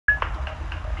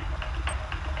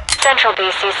Central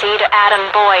BCC to Adam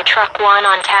Boy, Truck 1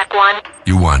 on TAC 1.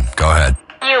 U1, go ahead.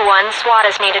 U1, SWAT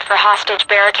is needed for hostage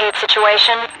barricade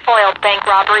situation. Foiled bank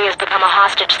robbery has become a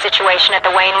hostage situation at the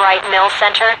Wainwright Mill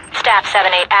Center. Staff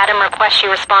 7-8 Adam requests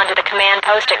you respond to the command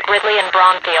post at Gridley and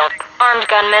Bromfield. Armed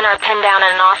gunmen are pinned down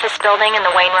in an office building in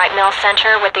the Wainwright Mill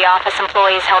Center with the office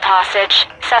employees held hostage.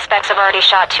 Suspects have already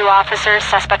shot 2 officers.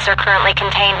 Suspects are currently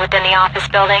contained within the office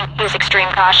building. Use extreme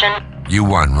caution.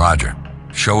 U1, roger.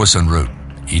 Show us en route.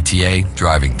 ETA,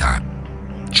 driving time.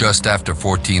 Just after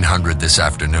 1400 this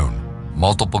afternoon,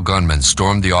 multiple gunmen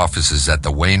stormed the offices at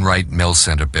the Wainwright Mill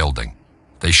Center building.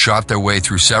 They shot their way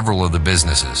through several of the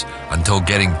businesses until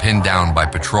getting pinned down by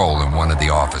patrol in one of the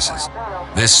offices.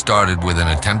 This started with an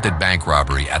attempted bank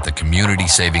robbery at the Community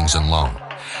Savings and Loan.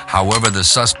 However, the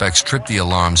suspects tripped the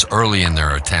alarms early in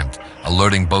their attempt,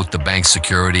 alerting both the bank's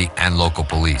security and local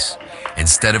police.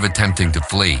 Instead of attempting to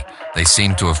flee, they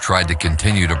seem to have tried to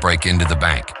continue to break into the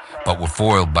bank, but were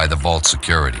foiled by the vault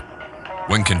security.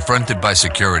 When confronted by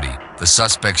security, the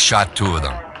suspects shot 2 of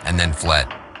them and then fled.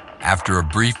 After a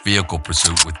brief vehicle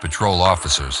pursuit with patrol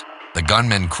officers, the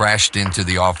gunmen crashed into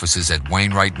the offices at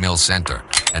Wainwright Mill Center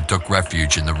and took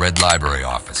refuge in the Red Library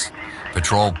office.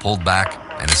 Patrol pulled back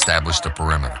and established a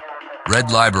perimeter.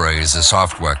 Red Library is a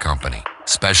software company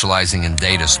specializing in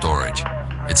data storage.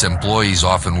 Its employees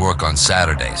often work on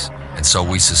Saturdays, and so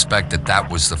we suspect that that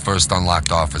was the first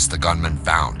unlocked office the gunmen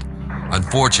found.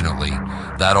 Unfortunately,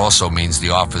 that also means the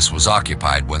office was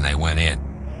occupied when they went in.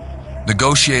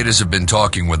 Negotiators have been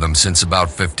talking with them since about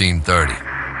 1530.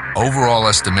 Overall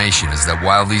estimation is that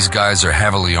while these guys are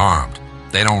heavily armed,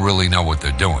 they don't really know what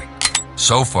they're doing.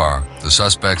 So far, the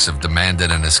suspects have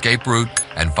demanded an escape route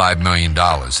and $5 million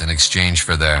in exchange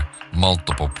for their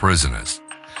multiple prisoners.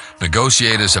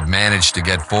 Negotiators have managed to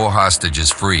get 4 hostages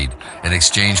freed in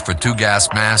exchange for 2 gas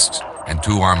masks and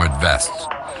 2 armored vests.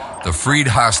 The freed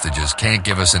hostages can't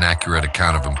give us an accurate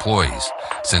account of employees,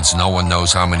 since no one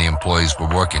knows how many employees were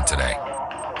working today.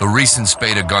 The recent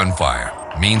spate of gunfire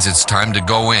means it's time to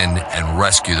go in and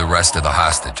rescue the rest of the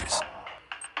hostages.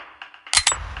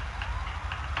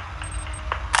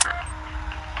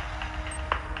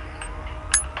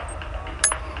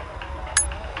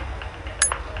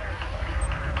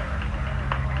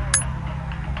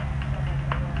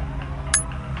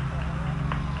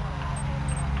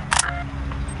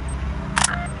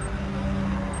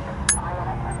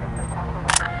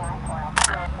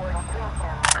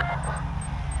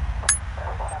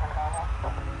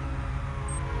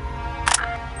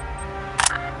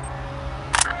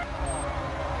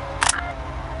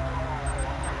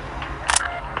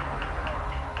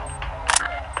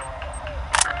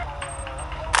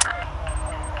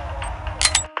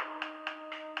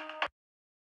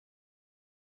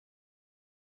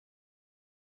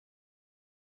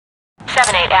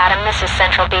 Adam, this is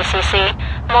Central BCC.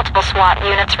 Multiple SWAT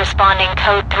units responding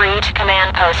code 3 to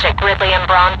command post at Gridley and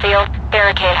Bromfield.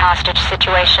 Barricade hostage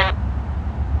situation.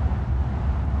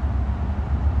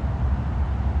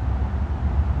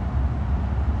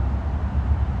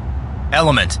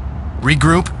 Element,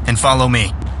 regroup and follow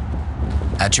me.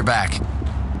 At your back.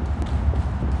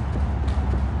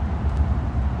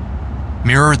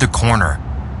 Mirror the corner.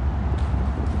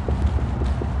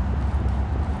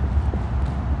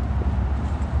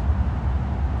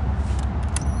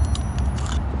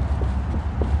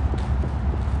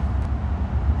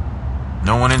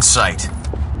 No one in sight.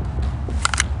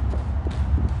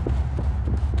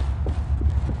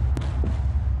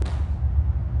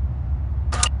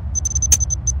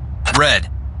 Red,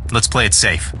 let's play it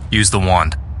safe. Use the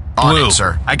wand. On Blue, it,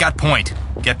 sir. I got point.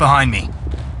 Get behind me.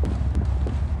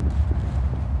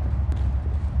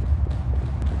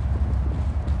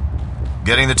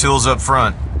 Getting the tools up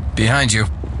front. Behind you.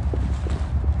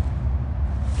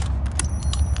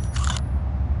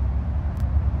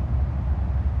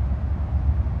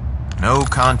 No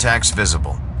contacts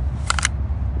visible.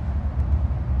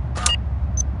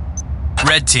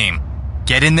 Red team,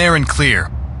 get in there and clear.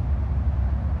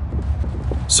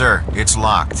 Sir, it's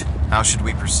locked. How should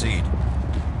we proceed?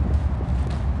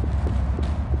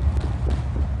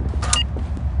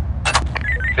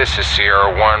 This is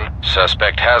Sierra 1.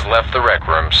 Suspect has left the rec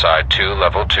room, side 2,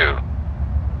 level 2.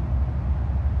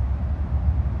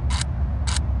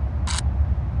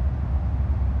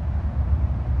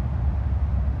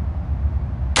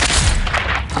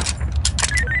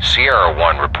 Sierra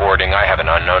 1 reporting I have an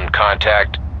unknown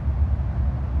contact.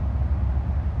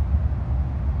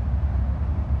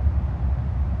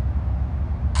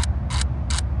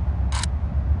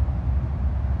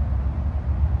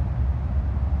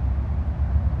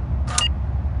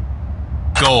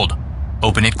 Gold,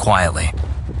 open it quietly.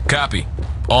 Copy.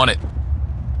 On it.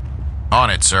 On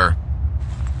it, sir.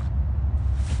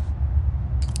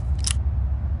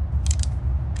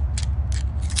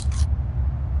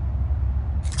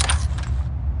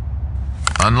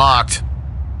 Unlocked.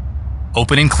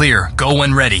 Open and clear. Go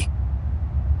when ready.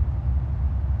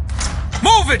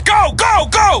 Move it! Go! Go!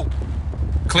 Go!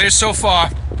 Clear so far.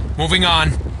 Moving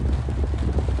on.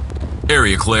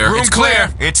 Area clear. Room clear.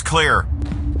 It's clear.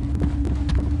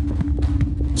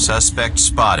 Suspect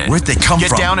spotted. Where'd they come from?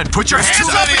 Get down and put your hands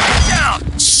up and get down!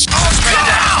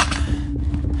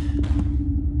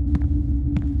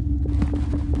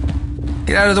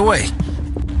 Get out of the way.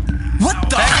 What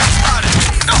the?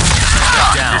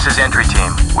 This is entry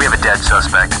team. We have a dead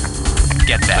suspect.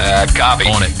 Get that. Copy.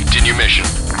 On it. Continue mission.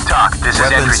 Talk, this is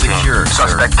Weapon entry secured, team. sir.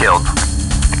 Suspect killed.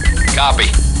 Copy.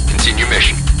 Continue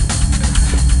mission.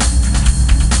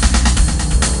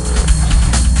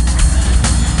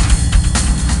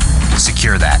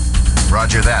 Secure that.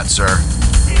 Roger that, sir.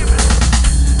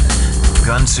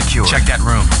 Gun secure. Check that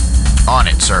room. On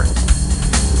it, sir.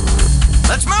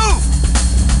 Let's move!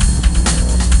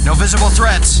 No visible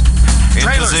threats. In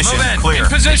Trailers, position. move in. Clear. In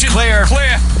position. Clear.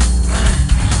 Clear.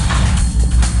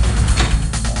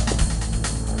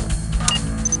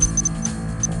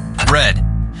 Red.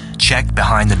 Check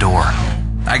behind the door.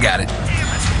 I got it.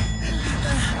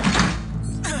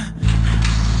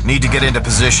 Need to get into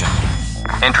position.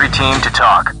 Entry team to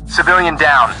talk. Civilian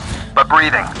down, but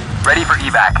breathing. Ready for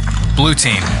evac. Blue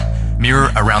team.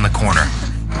 Mirror around the corner.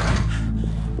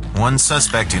 One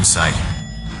suspect in sight.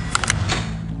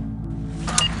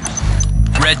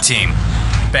 Red team.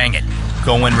 Bang it.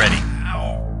 Go when ready.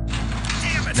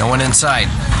 No one inside.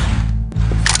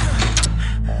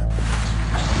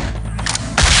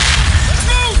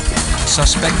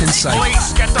 Suspect in sight.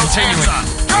 Police, get those hands up!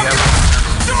 We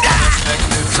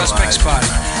have Suspect spotted.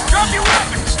 Drop your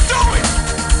weapons! Do it!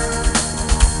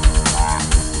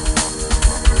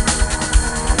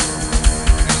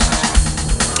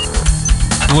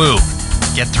 Blue.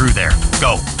 Get through there.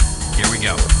 Go. Here we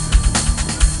go.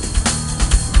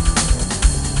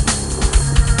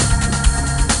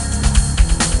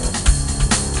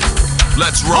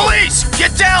 Let's roll. Police!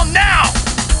 Get down now!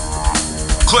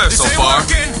 Clear so far.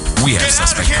 We have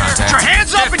suspect contact. Put your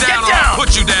hands up and get down! Or I'll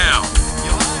put you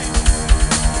down!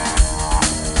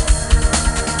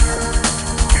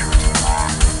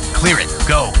 Clear it.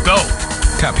 Go. Go.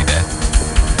 Copy that.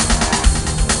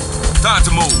 Time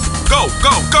to move. Go,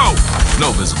 go, go! No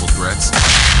visible threats.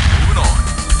 Moving on.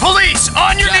 Police!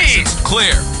 On your Jackson, knees!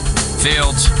 clear.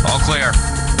 Fields, all clear.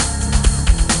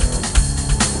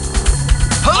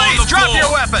 Police! On the Drop floor.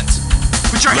 your weapons!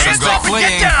 Put your Let 'em hands go. up and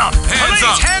get down! Hands Police!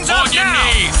 up. Hands up On your now!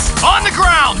 knees. On the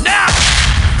ground, now!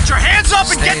 Put your hands up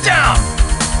and Stay get down!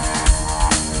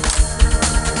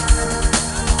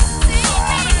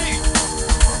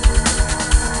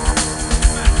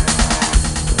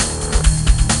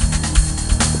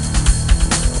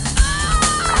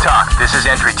 Talk, this is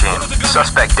entry team.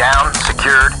 Suspect down,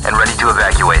 secured, and ready to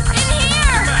evacuate.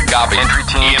 Copy. Entry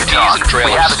team to EMTs talk. and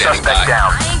trailers We have a standing suspect by.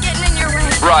 down. I ain't getting in your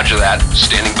way. Roger that.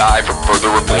 Standing by for further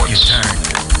reports.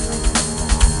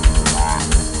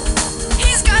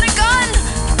 He's got a gun!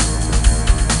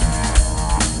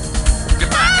 Get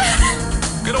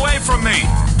back! Get away from me!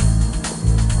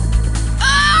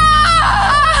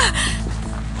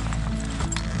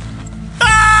 But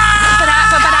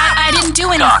I didn't do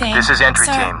Talk, anything. this is entry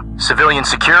sir. team. Civilian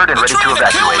secured and ready to Trying to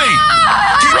kill evacuate. me!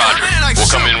 Roger. We'll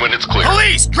come in when it's clear.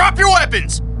 Police! Drop your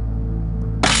weapons!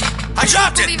 I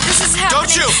dropped I it! believe this is happening. Don't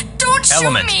shoot! Don't shoot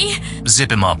Element. me!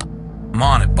 Zip him up. I'm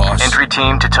on it, boss. Entry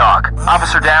team to talk.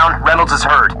 Officer down, Reynolds is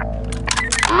hurt.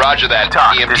 Roger that.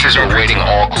 Talk, this EMTs is are entry waiting team.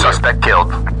 all clear. Suspect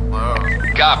killed.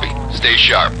 Copy. Stay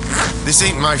sharp. This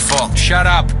ain't my fault. Shut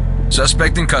up.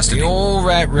 Suspect in custody. The old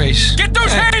rat race. Get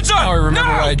those hands up! Now I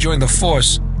remember Now! why I joined the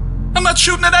force. I'm not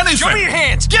shooting at anything! Show me your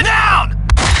hands! Get down!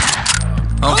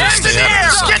 Okay, Hands in stay the out air!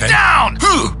 of this, Get okay? down!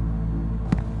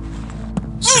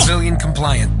 Civilian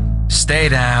compliant. Stay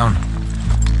down.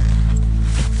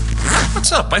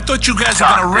 What's up? I thought you guys were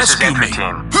Talk, gonna this is rescue entry me.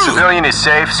 team. Civilian is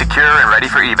safe, secure, and ready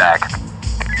for evac.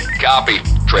 Copy.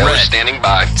 Trailer Red. standing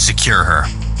by. Secure her.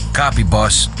 Copy,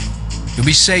 boss. You'll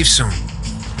be safe soon.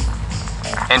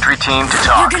 Entry team to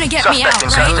talk. You're gonna get me Suspect out, in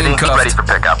right? custody, Handcuffed. ready for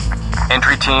pickup.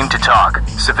 Entry team to talk.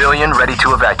 Civilian ready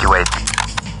to evacuate.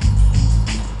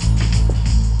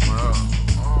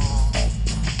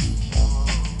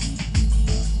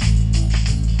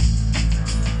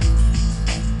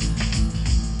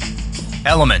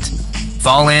 Element.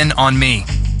 Fall in on me.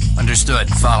 Understood.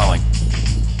 Following.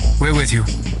 We're with you.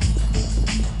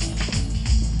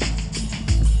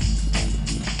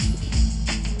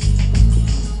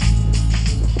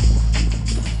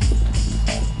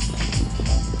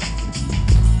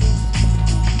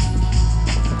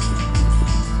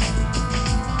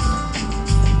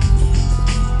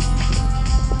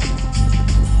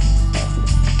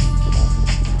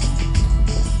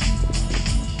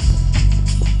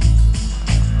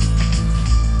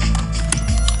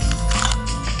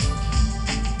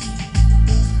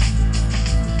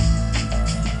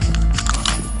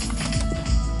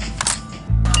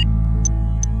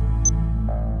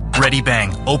 Ready,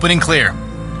 bang. Open and clear.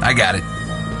 I got it.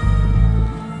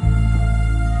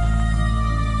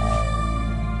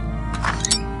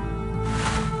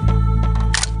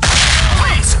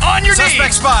 Police, on your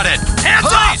Suspect knees! spotted! Hands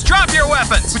Police, up! drop your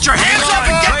weapons! Put your hands up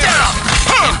and get down!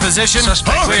 In position.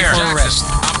 Suspect clear for arrest.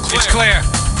 It's clear.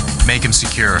 Make him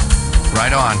secure.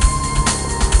 Right on.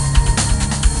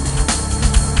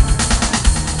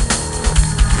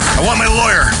 I want my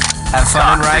lawyer. Have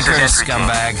fun in This is Rikers, entry team.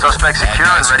 scumbag. Suspect Bad secure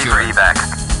guy and ready secured. for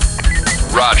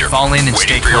evac. Roger. Fall in and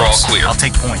stay Waiting for your all close. clear. I'll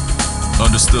take point.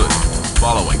 Understood.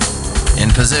 Following. In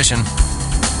position.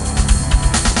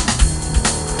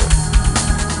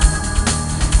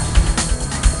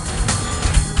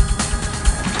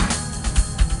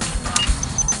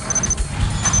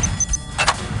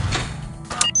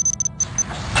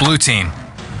 Blue team,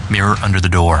 mirror under the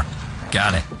door.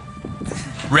 Got it.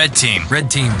 Red team,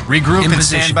 Red team. regroup In and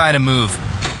position. stand by to move.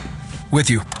 With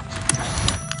you.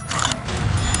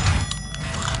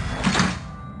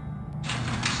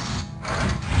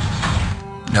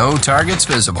 No targets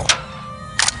visible.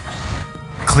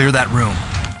 Clear that room.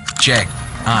 Check.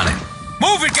 On it.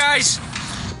 Move it, guys!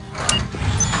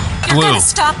 You're Blue, gonna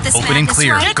stop this open and madness,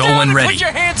 clear. right? Go when ready. Put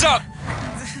your hands up!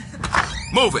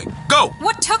 Moving. Go!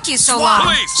 What took you so long?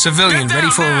 Police! Civilian, Get ready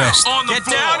down for now. arrest. On the Get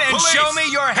floor. down and Police. show me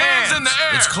your hands. in the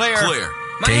air. It's clear. Clear.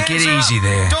 Take it easy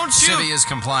there. Don't shoot. Civvy is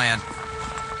compliant.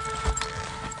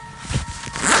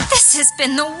 This has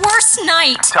been the worst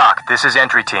night. TOC, this is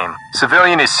entry team.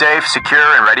 Civilian is safe, secure,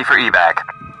 and ready for evac.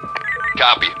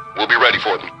 Copy. We'll be ready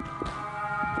for them.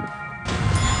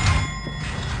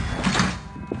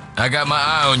 I got my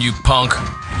eye on you, punk.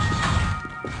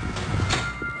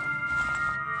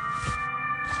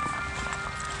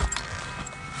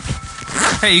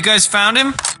 Hey, you guys found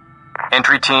him?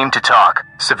 Entry team to TOC.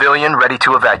 Civilian ready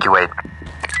to evacuate.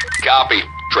 Copy.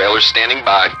 Trailer standing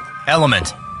by.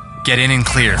 Element, get in and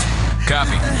clear.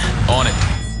 Copy. On it.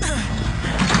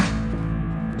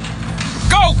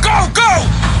 Go, go, go!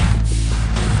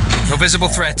 No visible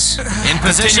threats. In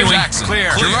position. Jackson.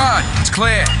 Clear. Gerard, it's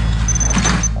clear.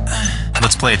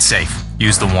 Let's play it safe.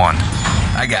 Use the wand.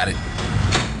 I got it.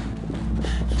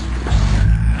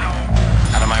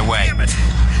 Out of my way.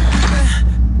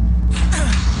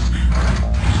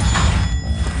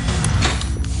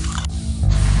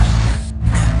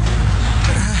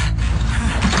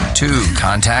 Two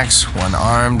contacts, one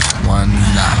armed, one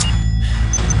not.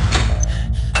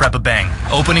 Prep a bang.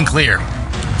 Open and clear.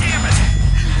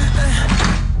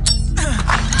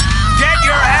 Get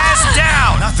your ass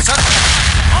down!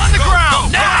 On the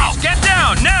ground, now! Get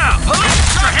down, now! Police,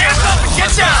 put your hands up and get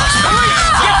down! Police,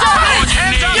 get down!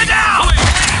 Hands up, get down!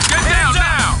 Get down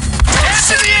now! Hands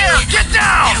in the air, get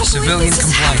down! Civilian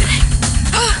compliant.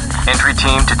 Entry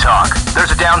team to TOC. There's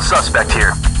a down suspect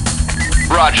here.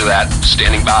 Roger that.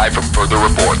 Standing by for further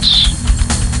reports.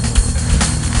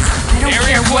 I don't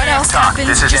care what else TOC, happens.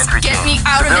 this is Just entry get team. me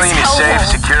out of this Civilian is safe,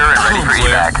 hellhole. secure, and ready for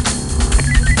Clear. evac.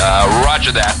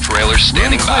 Roger that. Trailer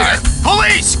standing by.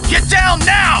 Police, get down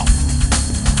now!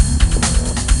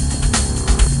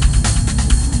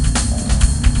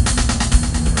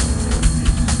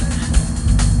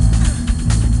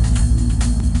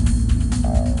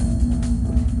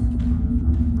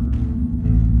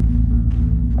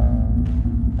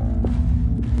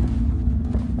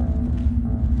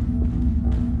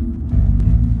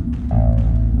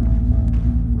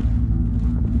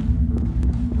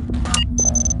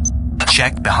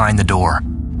 Check behind the door.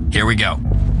 Here we go.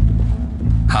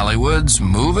 Hollywood's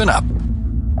moving up.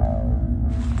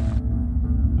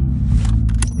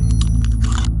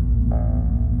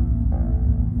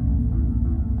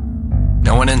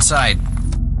 No one in sight.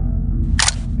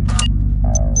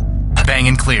 Bang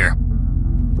and clear.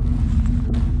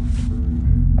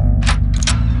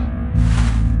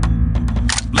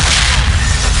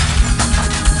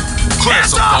 Clear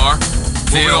so far.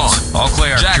 Moving on. All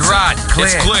clear. Jackson, Gerard, clear.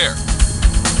 it's clear.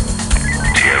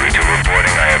 Terry to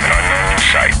reporting. I have an unknown in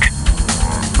sight.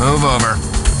 Move over.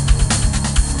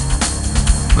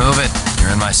 Move it.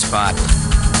 You're in my spot.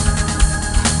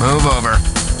 Move over.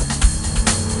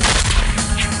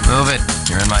 Move it.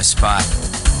 You're in my spot.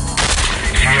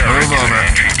 Move over.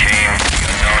 Entry team. The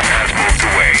unknown has moved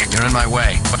away. You're in my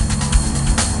way.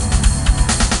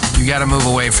 You gotta move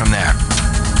away from there.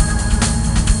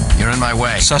 You're in my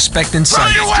way. Suspect in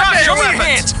sight. Drop your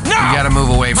weapons! You gotta move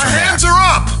away from there. Hands are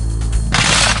up!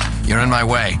 You're in my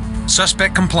way.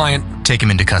 Suspect compliant. Take him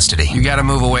into custody. You gotta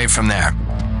move away from there.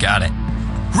 Got it.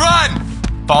 Run!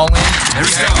 Fall in. There we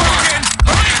go.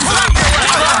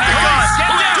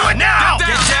 Do it now! Get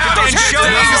down and show me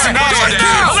your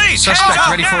hands! Police, Suspect hands up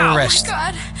ready for now! arrest.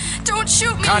 God, don't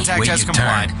shoot me. Contact Wait has your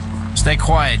complied. turn. Stay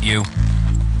quiet, you.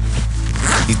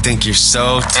 You think you're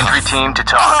so tough. Entry team to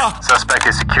talk. Suspect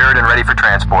is secured and ready for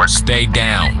transport. Stay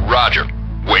down. Roger.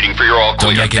 Waiting for your all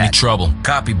Don't clear. make any trouble.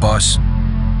 Copy, boss.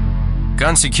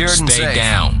 Gun secured and Stay safe.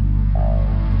 down.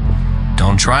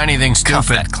 Don't try anything Cuff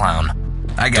stupid. that clown.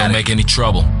 I got Don't it. make any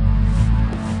trouble.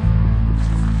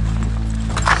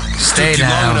 Stay Took you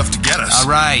down. long enough to get us. All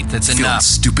right, that's Feeling enough.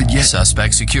 stupid yet?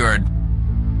 Suspect secured.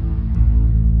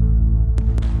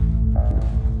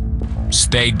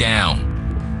 Stay down.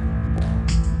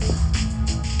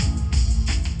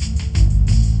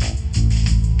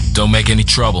 Don't make any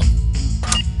trouble.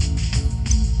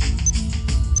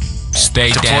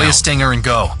 Stay Deploy down. a stinger and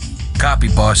go. Copy,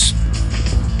 boss.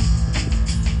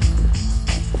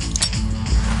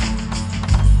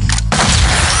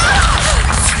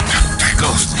 No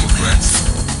visible threats.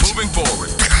 Moving forward.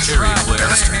 Area clear.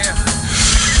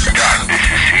 Doc, this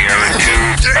is Sierra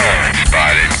 2. Element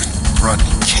spotted. Run,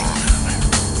 king.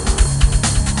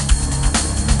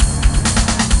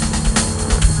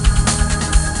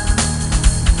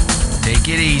 Take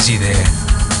it easy there.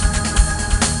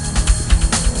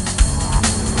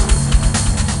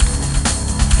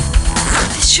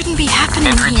 This shouldn't be happening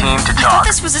Entry here. team to I talk. thought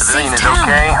this was a Civilian safe is town.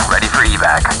 okay. Ready for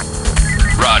evac.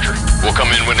 Roger. We'll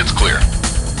come in when it's clear.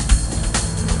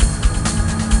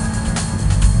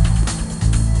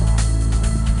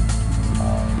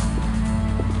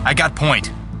 I got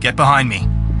point. Get behind me.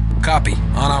 Copy.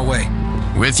 On our way.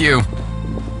 With you.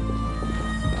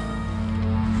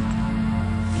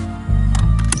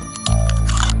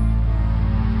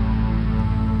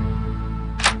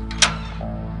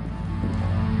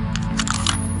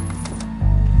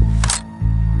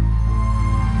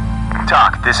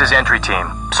 Talk. This is entry team.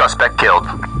 Suspect killed.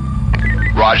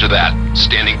 Roger that.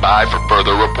 Standing by for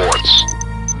further reports.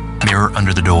 Mirror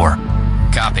under the door.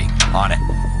 Copy. On it.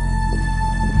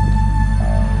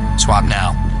 Swap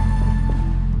now.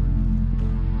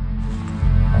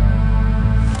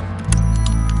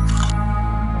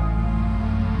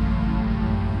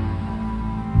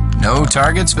 No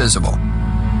targets visible.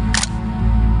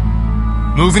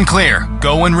 Moving clear.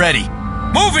 Go when ready.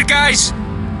 Move it, guys!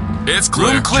 It's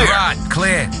clear. Room clear. Gerard,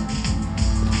 clear.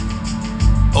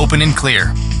 Open and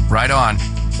clear. Right on.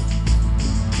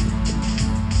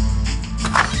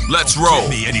 Let's roll.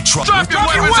 Any trouble? Drop your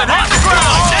weapons and hit the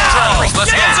ground now!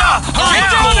 Let's Hands go. up! On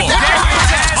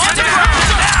the ground!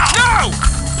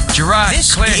 No! Gerard,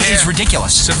 This clear is here.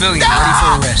 ridiculous. Civilian, ready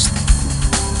for arrest.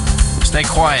 Stay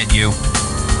quiet, you.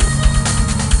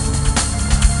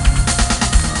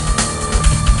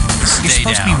 You're Stay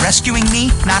supposed to down. be rescuing me,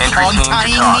 not Entry team to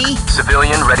hog-tying talk. me?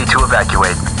 Civilian ready to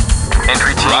evacuate.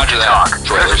 Entry team Roger to that. talk.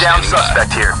 Trailer There's a down standing by.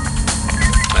 suspect here.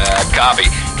 Copy.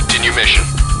 Continue mission.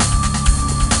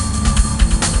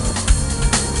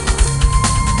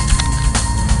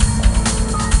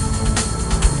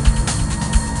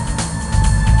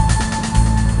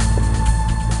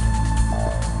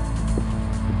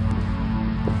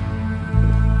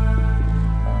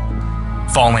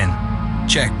 Fall in.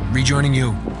 Check. Rejoining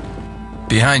you.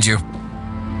 Behind you.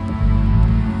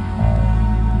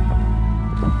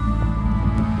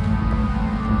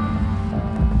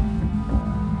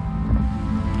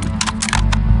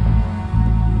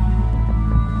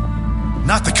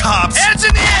 Not the cops. Hands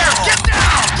in the air! Get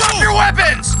down! Drop your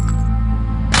weapons!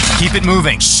 Keep it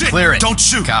moving. Shit, Clear it. don't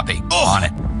shoot. Copy. Oh. On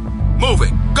it.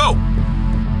 Moving. Go.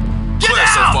 Get Clear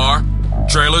so down! far.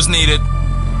 Trailers needed.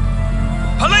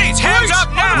 Police, hands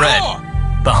up now!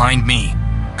 Red. Behind me.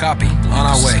 Copy. On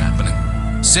our way.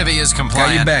 Civvy is Got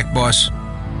compliant. your back, boss.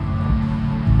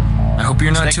 I hope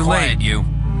you're not Stay too quiet, late. you.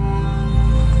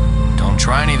 Don't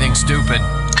try anything stupid.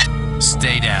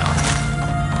 Stay down.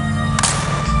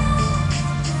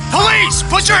 Police!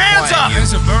 Put your hands up!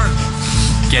 There's a burn.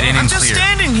 Get in I'm and just clear.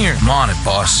 standing here. I'm on it,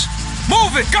 boss.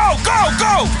 Move it! Go! Go!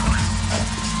 Go!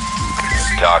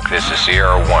 Doc, this is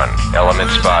Sierra 1. Element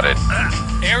spotted.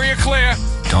 Area clear.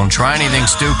 Don't try anything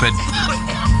stupid.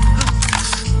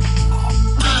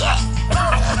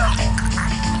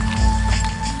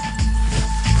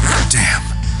 Damn.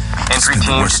 Entry been the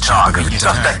team worst to job talk. I've ever done.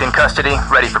 Suspect in custody.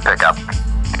 Ready for pickup.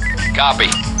 Copy.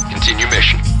 Continue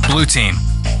mission. Blue team.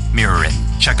 Mirror it.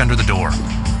 Check under the door.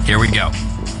 Here we go.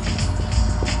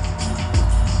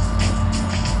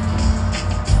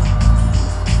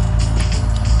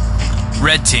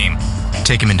 Red team.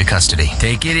 Take him into custody.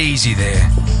 Take it easy there.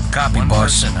 Copy, One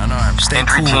boss. person, unarmed. Stay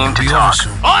Entry cool. team to Be talk.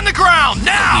 over soon. On the ground,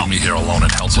 now! Leave me here alone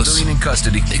and helpless. Civilian in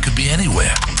custody. They could be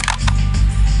anywhere.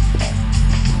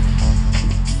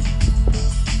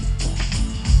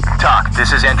 Talk.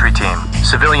 This is entry team.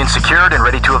 Civilian secured and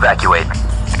ready to evacuate.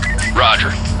 Roger.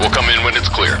 We'll come in when it's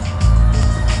clear.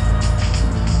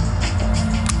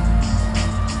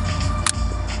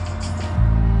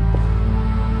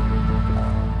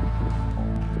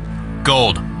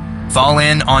 Fall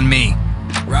in on me.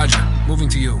 Roger. Moving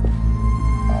to you.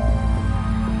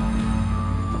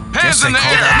 Hands in the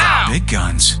air now! Big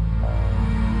guns.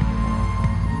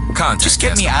 Contact Just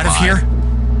get me out of testified.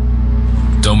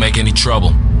 here. Don't make any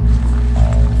trouble.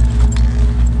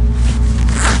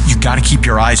 You gotta keep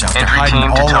your eyes out. They're Entry hiding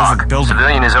team to all over talk. the building.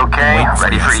 Civilian is okay. Wait for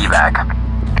Ready the for message.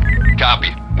 evac. Copy.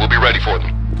 We'll be ready for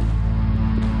them.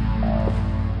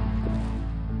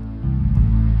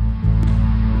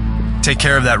 Take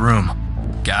care of that room.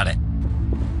 Got it.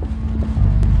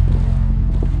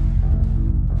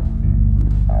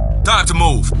 Time to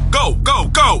move. Go, go,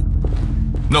 go!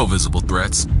 No visible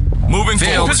threats. Moving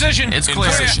Field. forward. Position. It's In clear.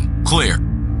 position. Clear.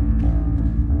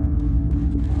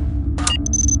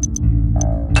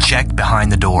 Check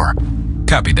behind the door.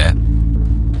 Copy that.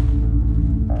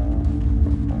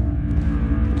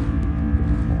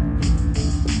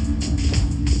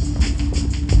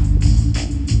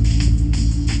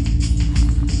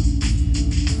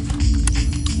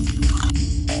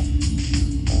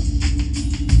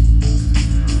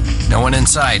 No one in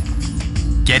sight.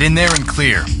 Get in there and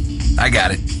clear. I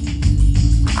got it.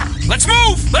 Let's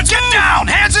move! Let's get down!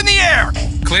 Hands in the air!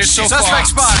 Clear so far. Suspect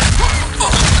spotted.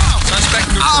 Suspect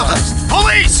neutralized.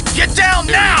 Police! Get down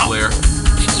now! Clear.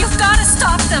 You've got to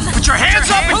stop them. Put your hands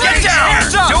up and get down!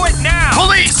 Hands up! Do it now!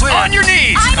 Police! Clear. On your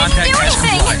knees! I didn't do Contact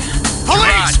anything.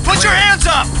 Police! Put your hands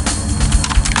up!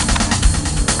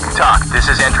 Talk. This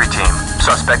is entry team.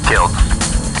 Suspect killed.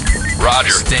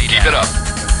 Roger. Stay Keep down. it up.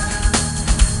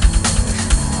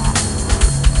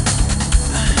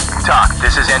 Talk.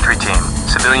 This is entry team.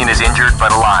 Civilian is injured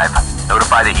but alive.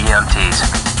 Notify the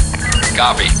EMTs.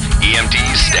 Copy.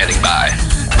 EMTs standing by.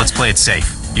 Let's play it safe.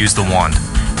 Use the wand.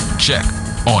 Check.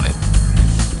 On it.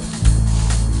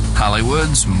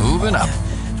 Hollywood's moving up.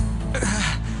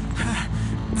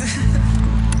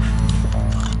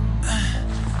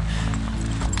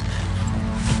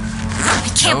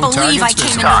 I can't No believe I targets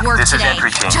came Talk. into work This is today.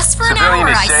 entry team. Just for an Civilian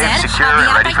hour, is I safe, said. secure, I'll be and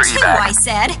out ready by for 2, evac. I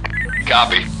said.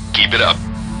 Copy. Keep it up.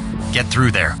 Get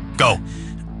through there. Go.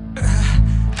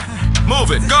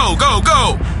 Move it. Go, go,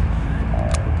 go!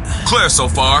 Clear so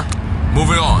far.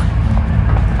 Moving on.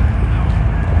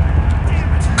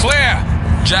 Clear.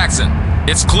 Jackson,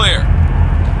 it's clear.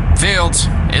 Fields,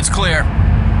 it's clear.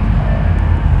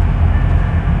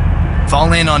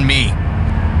 Fall in on me.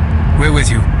 We're with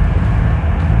you.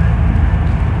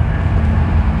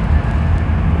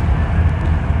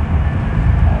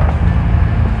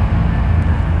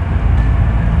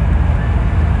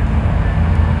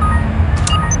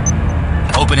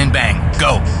 Open and bang.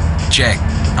 Go. Check.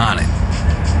 On it.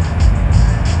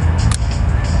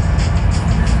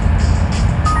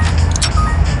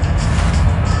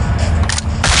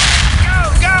 Go,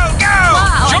 go, go!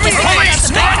 Wow, Show I me just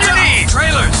police! got the On your knees!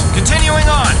 Trailers, continuing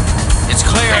on. It's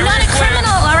clear. I'm not a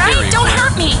criminal, all right? Very Don't clear.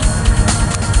 hurt me.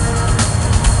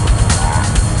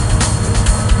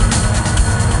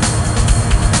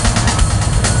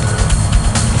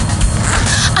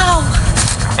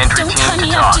 Ow. Entry Don't team tie to me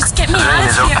up, talk. just get me Civilian out of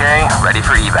is here. okay. Ready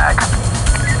for evac.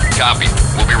 Copy.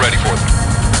 We'll be ready for them.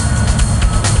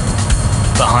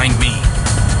 Behind me.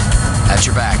 At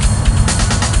your back.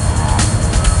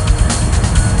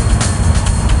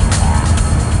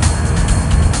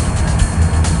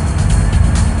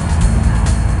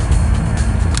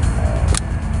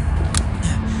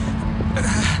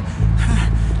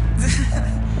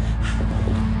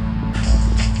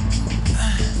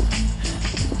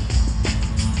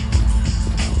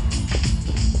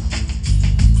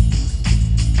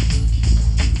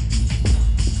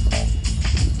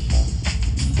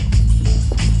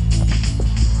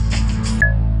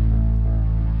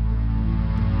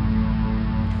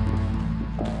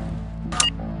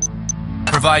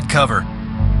 Provide cover.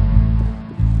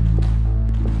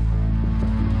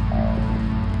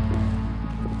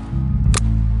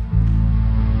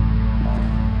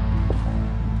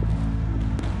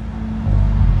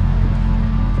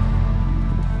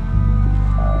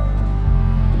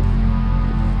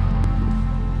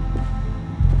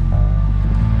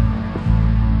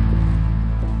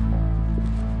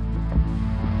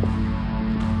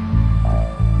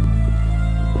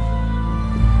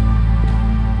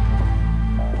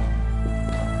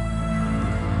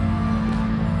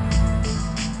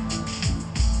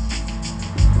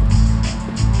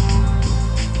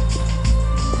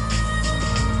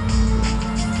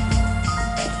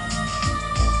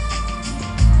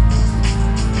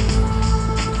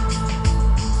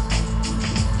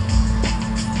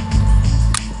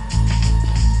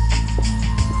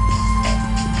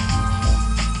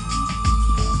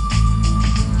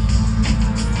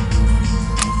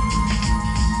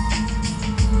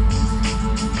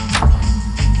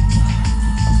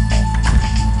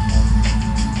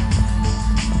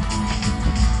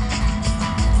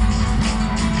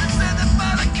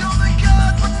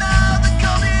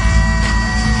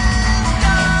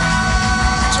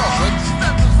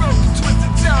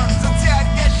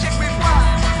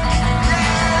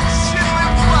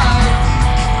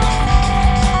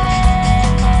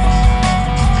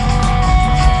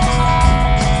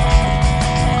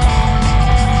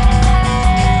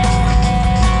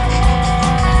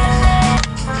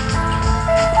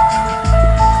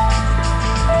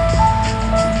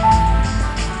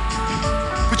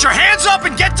 up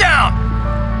and get down!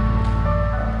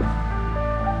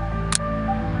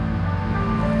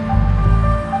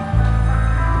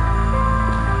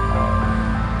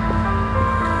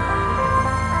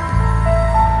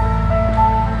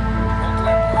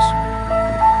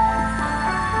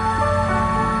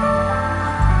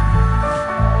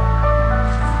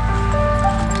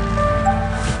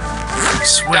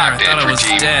 I thought I was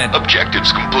dead.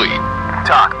 Objectives complete.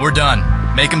 We're done.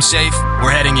 Make them safe.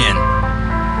 We're heading in.